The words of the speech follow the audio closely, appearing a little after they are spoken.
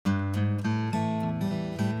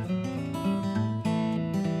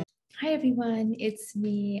Hi everyone, it's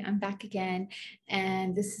me. I'm back again,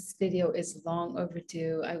 and this video is long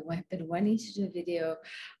overdue. I've been wanting to do a video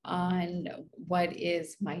on what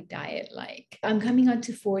is my diet like. I'm coming on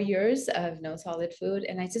to 4 years of no solid food,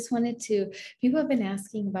 and I just wanted to. People have been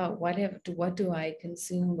asking about what do I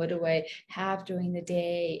consume, what do I have during the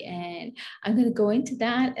day, and I'm going to go into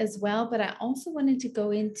that as well. But I also wanted to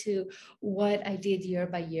go into what I did year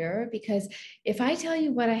by year, because if I tell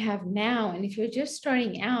you what I have now, and if you're just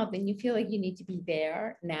starting out, then you feel like you need to be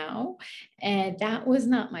there now. And that was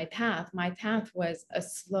not my path. My path was a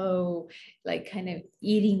slow, like kind of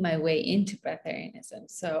eating my way into breatharianism.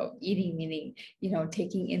 So eating meaning,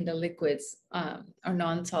 taking in the liquids or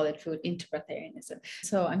non-solid food into breatharianism.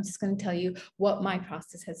 So I'm just going to tell you what my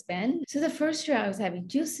process has been. So the first year I was having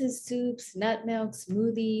juices, soups, nut milk,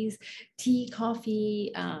 smoothies, tea,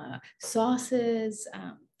 coffee, sauces,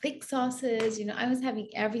 thick sauces, I was having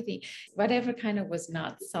everything, whatever kind of was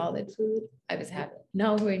not solid food, I was having,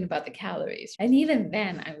 not worrying about the calories. And even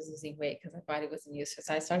then I was losing weight because my body wasn't used to it.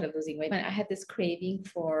 So I started losing weight. But I had this craving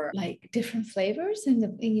for like different flavors. And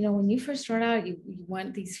when you first start out, you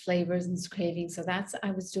want these flavors and this craving. So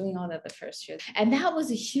I was doing all that the first year. And that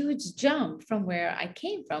was a huge jump from where I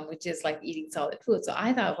came from, which is like eating solid food. So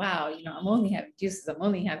I thought, wow, I'm only having juices, I'm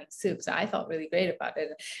only having soup. So I felt really great about it.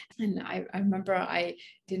 And I remember I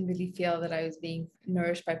didn't really feel that I was being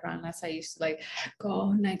nourished by prana. So I used to go,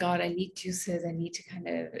 oh my God, I need juices. I need to kind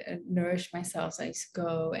of nourish myself. So I used to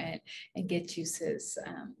go and get juices.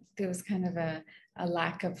 There was kind of a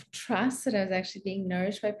lack of trust that I was actually being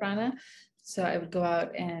nourished by prana. So I would go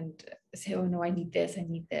out and say, oh no, I need this.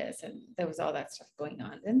 And there was all that stuff going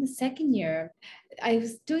on. Then the second year, I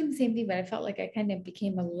was doing the same thing, but I felt like I kind of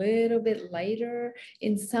became a little bit lighter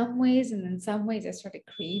in some ways. And in some ways, I started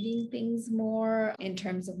craving things more in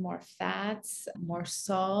terms of more fats, more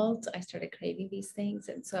salt. I started craving these things.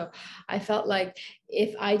 And so I felt like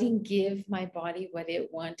if I didn't give my body what it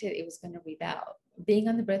wanted, it was going to rebel. Being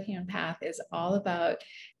on the Breatharian path is all about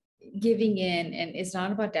giving in, and it's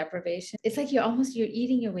not about deprivation. It's like you're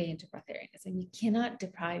eating your way into breatharianism. You cannot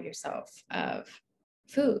deprive yourself of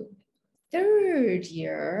food. Third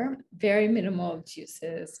year, very minimal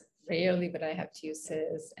juices. Rarely would I have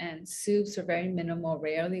juices, and soups are very minimal.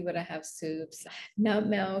 Rarely would I have soups. Nut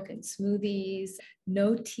milk and smoothies,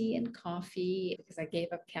 no tea and coffee because I gave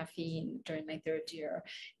up caffeine during my third year,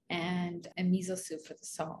 and a miso soup for the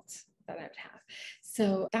salt that I would have.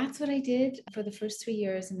 So that's what I did for the first 3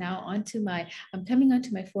 years. And now I'm coming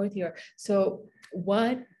onto my fourth year. So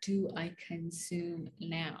what do I consume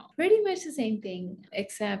now? Pretty much the same thing,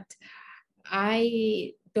 except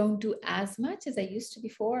I don't do as much as I used to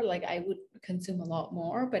before. Like I would consume a lot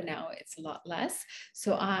more, but now it's a lot less.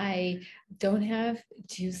 So I don't have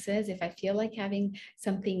juices. If I feel like having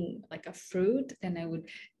something like a fruit, then I would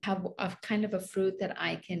have a kind of a fruit that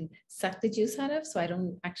I can suck the juice out of. So I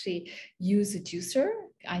don't actually use a juicer.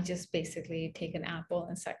 I just basically take an apple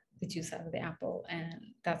and suck the juice out of the apple. And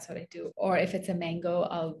that's what I do. Or if it's a mango,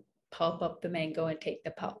 I'll pulp up the mango and take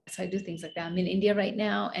the pulp. So I do things like that. I'm in India right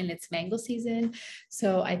now and it's mango season.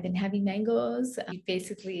 So I've been having mangoes.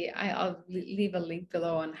 Basically, I'll leave a link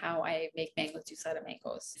below on how I make mango juice out of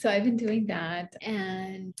mangoes. So I've been doing that,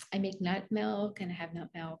 and I make nut milk and I have nut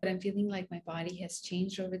milk, but I'm feeling like my body has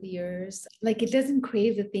changed over the years. Like it doesn't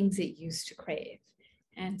crave the things it used to crave.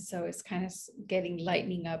 And so it's kind of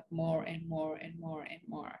lightening up more and more and more and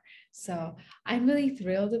more. So I'm really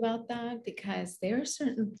thrilled about that, because there are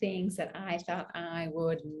certain things that I thought I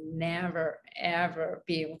would never, ever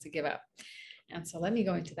be able to give up. And so let me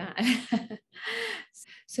go into that.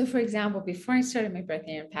 So for example, before I started my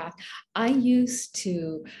breatharian path, I used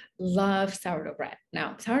to love sourdough bread.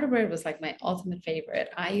 Now, sourdough bread was like my ultimate favorite.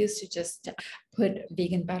 I used to just put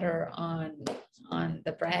vegan butter on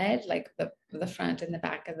the bread, like the front and the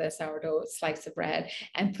back of the sourdough slice of bread,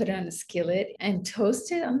 and put it on a skillet and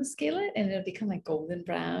toast it on the skillet, and it'll become like golden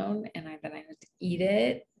brown. And then I would eat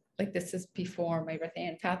it. Like this is before my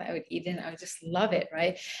breatharian path. I would eat it and I would just love it,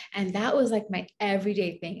 right? And that was like my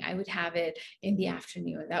everyday thing. I would have it in the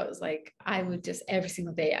afternoon. That was like, I would just every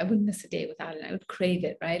single day, I wouldn't miss a day without it. I would crave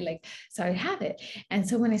it, right? Like, so I'd have it. And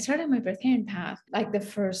so when I started my breatharian path, like the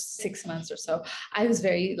first 6 months or so, I was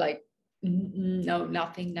very like, no,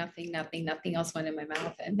 nothing else went in my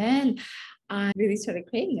mouth. And then I really started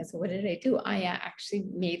craving it. So what did I do? I actually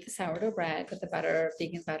made the sourdough bread, put the butter,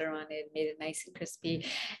 vegan butter on it, made it nice and crispy.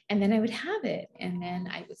 And then I would have it and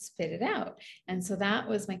then I would spit it out. And so that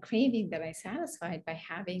was my craving that I satisfied by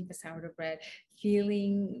having the sourdough bread,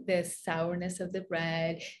 feeling the sourness of the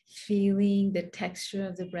bread, feeling the texture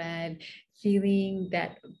of the bread, feeling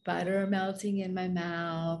that butter melting in my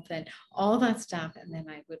mouth and all that stuff. And then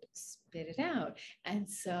I would spit it out. And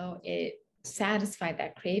so it satisfied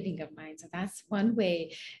that craving of mine. So that's one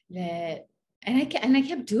way that, and I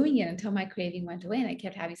kept doing it until my craving went away. And I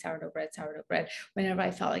kept having sourdough bread whenever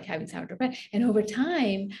I felt like having sourdough bread. And over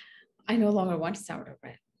time, I no longer wanted sourdough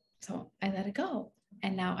bread. So I let it go.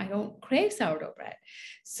 And now I don't crave sourdough bread.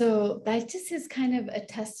 So that just is kind of a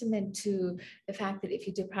testament to the fact that if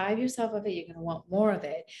you deprive yourself of it, you're going to want more of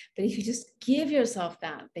it. But if you just give yourself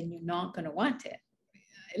that, then you're not going to want it.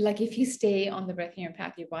 Like if you stay on the breatharian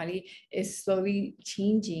path, your body is slowly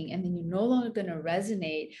changing, and then you're no longer going to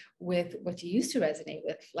resonate with what you used to resonate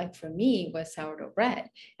with. Like for me was sourdough bread.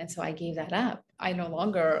 And so I gave that up. I no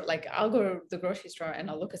longer, like, I'll go to the grocery store and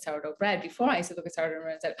I'll look at sourdough bread. Before I used to look at sourdough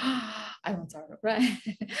bread and said, oh, I want sourdough bread.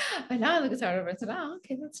 But now I look at sourdough bread and said, oh,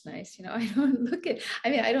 okay, that's nice. I don't look at,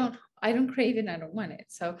 I don't crave it. I don't want it.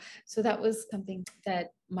 So that was something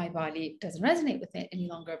that my body doesn't resonate with it any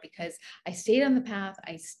longer, because I stayed on the path,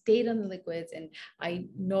 I stayed on the liquids, and I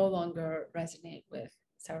no longer resonate with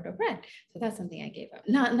sourdough bread. So that's something I gave up.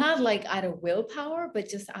 Not like out of willpower, but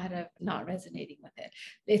just out of not resonating with it.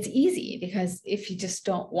 It's easy, because if you just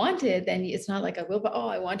don't want it, then it's not like a willpower, oh,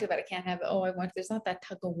 I want it, but I can't have it. Oh, I want it. There's not that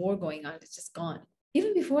tug of war going on. It's just gone.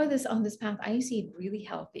 Even before this, on this path, I used to eat really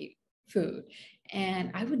healthy food,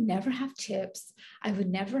 and I would never have chips. I would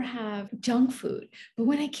never have junk food. But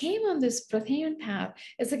when I came on this Breatharian path,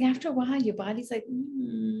 it's like after a while, your body's like,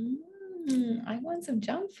 I want some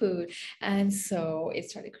junk food. And so it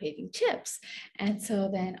started craving chips. And so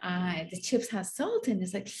then the chips has salt, and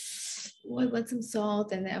it's like, oh, I want some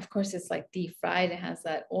salt. And then of course it's like deep fried. It has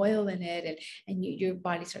that oil in it, and your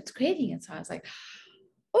body starts craving it. So I was like,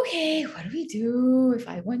 okay, what do we do if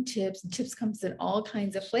I want chips? And chips comes in all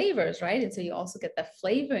kinds of flavors, right? And so you also get the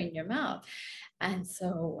flavor in your mouth. And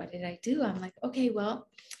so what did I do? I'm like, okay, well,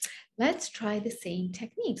 let's try the same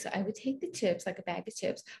technique. So I would take the chips, like a bag of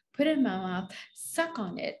chips, put it in my mouth, suck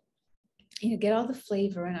on it, get all the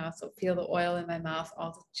flavor, and also feel the oil in my mouth,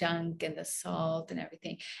 all the junk and the salt and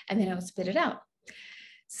everything. And then I would spit it out.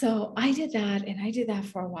 So I did that, and I did that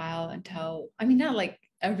for a while until, not like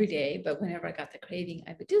every day, but whenever I got the craving,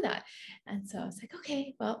 I would do that. And so I was like,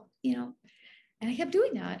 okay, well, and I kept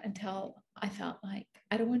doing that until I felt like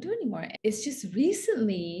I don't want to do it anymore. It's just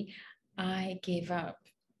recently I gave up.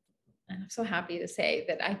 And I'm so happy to say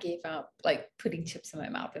that I gave up like putting chips in my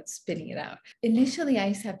mouth and spitting it out. Initially, I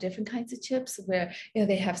used to have different kinds of chips where,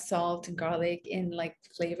 they have salt and garlic in like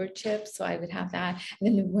flavored chips. So I would have that.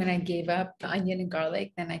 And then when I gave up the onion and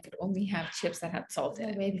garlic, then I could only have chips that had salt in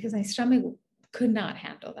it, because my stomach could not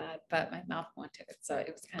handle that, but my mouth wanted it. So it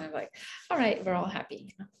was kind of like, all right, we're all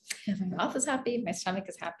happy. My mouth is happy, my stomach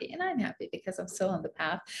is happy, and I'm happy because I'm still on the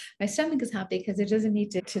path. My stomach is happy because it doesn't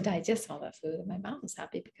need to digest all that food, and my mouth is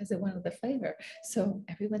happy because it wanted the flavor. So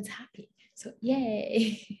everyone's happy. So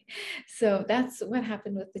yay. So that's what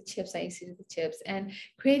happened with the chips. I used to do the chips, and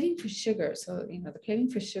craving for sugar. So, the craving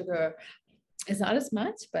for sugar is not as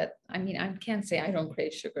much, but I can't say I don't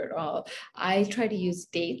crave sugar at all. I try to use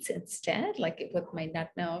dates instead, like with my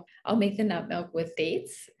nut milk. I'll make the nut milk with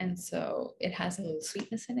dates, and so it has a little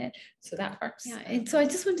sweetness in it. So that works. Yeah, and so I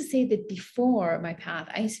just want to say that before my path,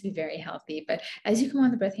 I used to be very healthy, but as you come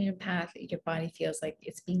on the breatharian path, your body feels like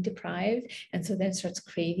it's being deprived, and so then it starts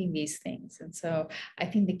craving these things. And so I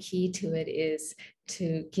think the key to it is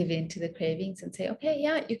to give in to the cravings and say, okay,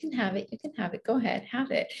 yeah, you can have it, go ahead, have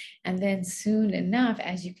it. And then soon enough,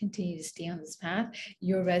 as you continue to stay on this path,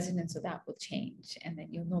 your resonance with that will change, and then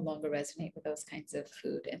you'll no longer resonate with those kinds of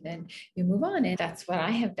food, and then you move on. And that's what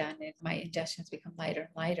I have done, and my ingestions become lighter and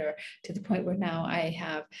lighter, to the point where now I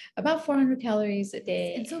have about 400 calories a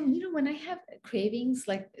day. And so, when I have cravings,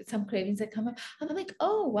 like some cravings that come up, I'm like,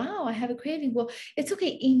 oh wow, I have a craving. Well, it's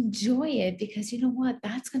okay, enjoy it, because you know what,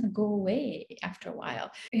 that's going to go away after a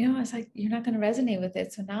while. It's like you're not going to resonate with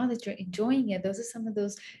it. So now that you're enjoying it, those are some of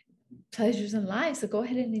those pleasures in life. So go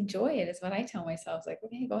ahead and enjoy it, is what I tell myself. Like,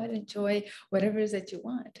 okay, go ahead and enjoy whatever it is that you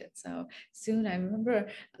want. And so soon, I remember,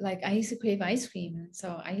 like, I used to crave ice cream, and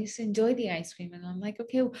so I used to enjoy the ice cream, and I'm like,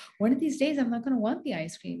 okay, one of these days I'm not going to want the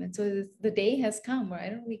ice cream. And so the day has come where I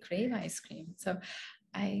don't really crave ice cream. So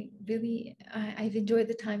I've enjoyed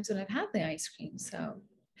the times when I've had the ice cream. So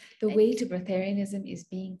the way to breatharianism is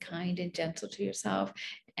being kind and gentle to yourself,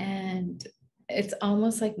 and it's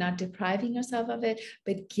almost like not depriving yourself of it,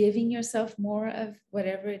 but giving yourself more of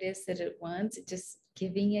whatever it is that it wants. Just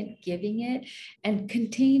giving it, and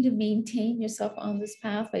continue to maintain yourself on this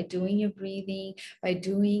path by doing your breathing, by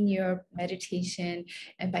doing your meditation,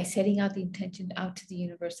 and by setting out the intention out to the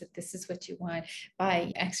universe that this is what you want,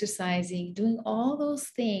 by exercising, doing all those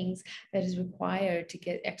things that is required to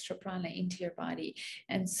get extra prana into your body.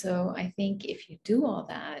 And so I think if you do all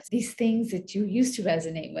that, these things that you used to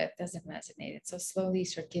resonate with doesn't resonate. And so slowly you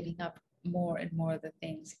start giving up more and more of the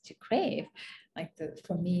things that you crave, like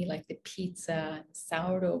for me, like the pizza and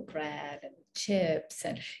sourdough bread and chips,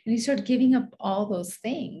 and you start giving up all those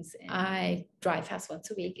things. I dry fast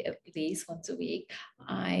once a week, at least once a week.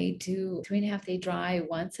 I do 3.5 day dry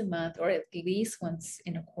once a month, or at least once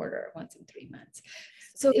in a quarter, once in 3 months.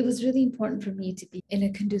 So it was really important for me to be in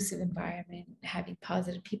a conducive environment, having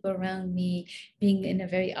positive people around me, being in a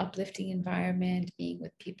very uplifting environment, being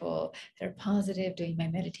with people that are positive, doing my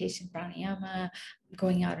meditation, pranayama,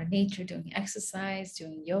 going out in nature, doing exercise,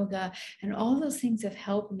 doing yoga, and all those things have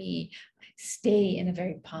helped me stay in a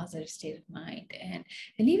very positive state of mind. And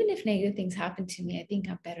even if negative things happen to me, I think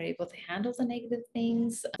I'm better able to handle the negative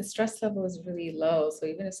things. The stress level is really low. So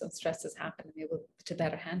even if some stresses happen, I'm able to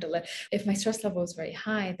better handle it. If my stress level is very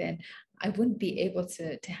high, then I wouldn't be able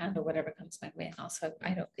to handle whatever comes my way. And also,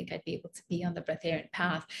 I don't think I'd be able to be on the breatharian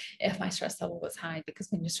path if my stress level was high,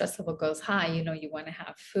 because when your stress level goes high, you know, you want to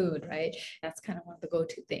have food, right? That's kind of one of the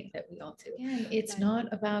go-to things that we all do. And it's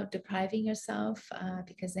not about depriving yourself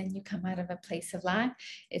because then you come out of a place of lack.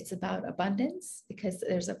 It's about abundance, because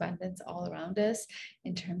there's abundance all around us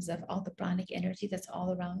in terms of all the pranic energy that's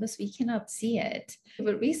all around us. We cannot see it.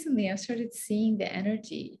 But recently I've started seeing the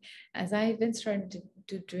energy as I've been starting to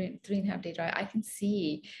do 3.5 day dry. I can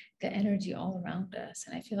see the energy all around us.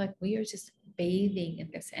 And I feel like we are just bathing in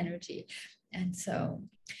this energy. And so,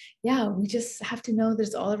 yeah, we just have to know that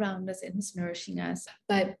it's all around us and it's nourishing us.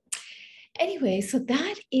 But anyway, so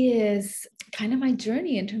that is kind of my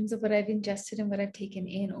journey in terms of what I've ingested and what I've taken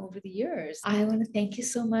in over the years. I want to thank you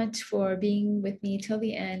so much for being with me till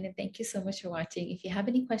the end. And thank you so much for watching. If you have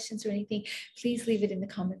any questions or anything, please leave it in the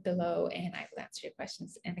comment below and I will answer your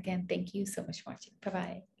questions. And again, thank you so much for watching.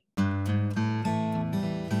 Bye-bye.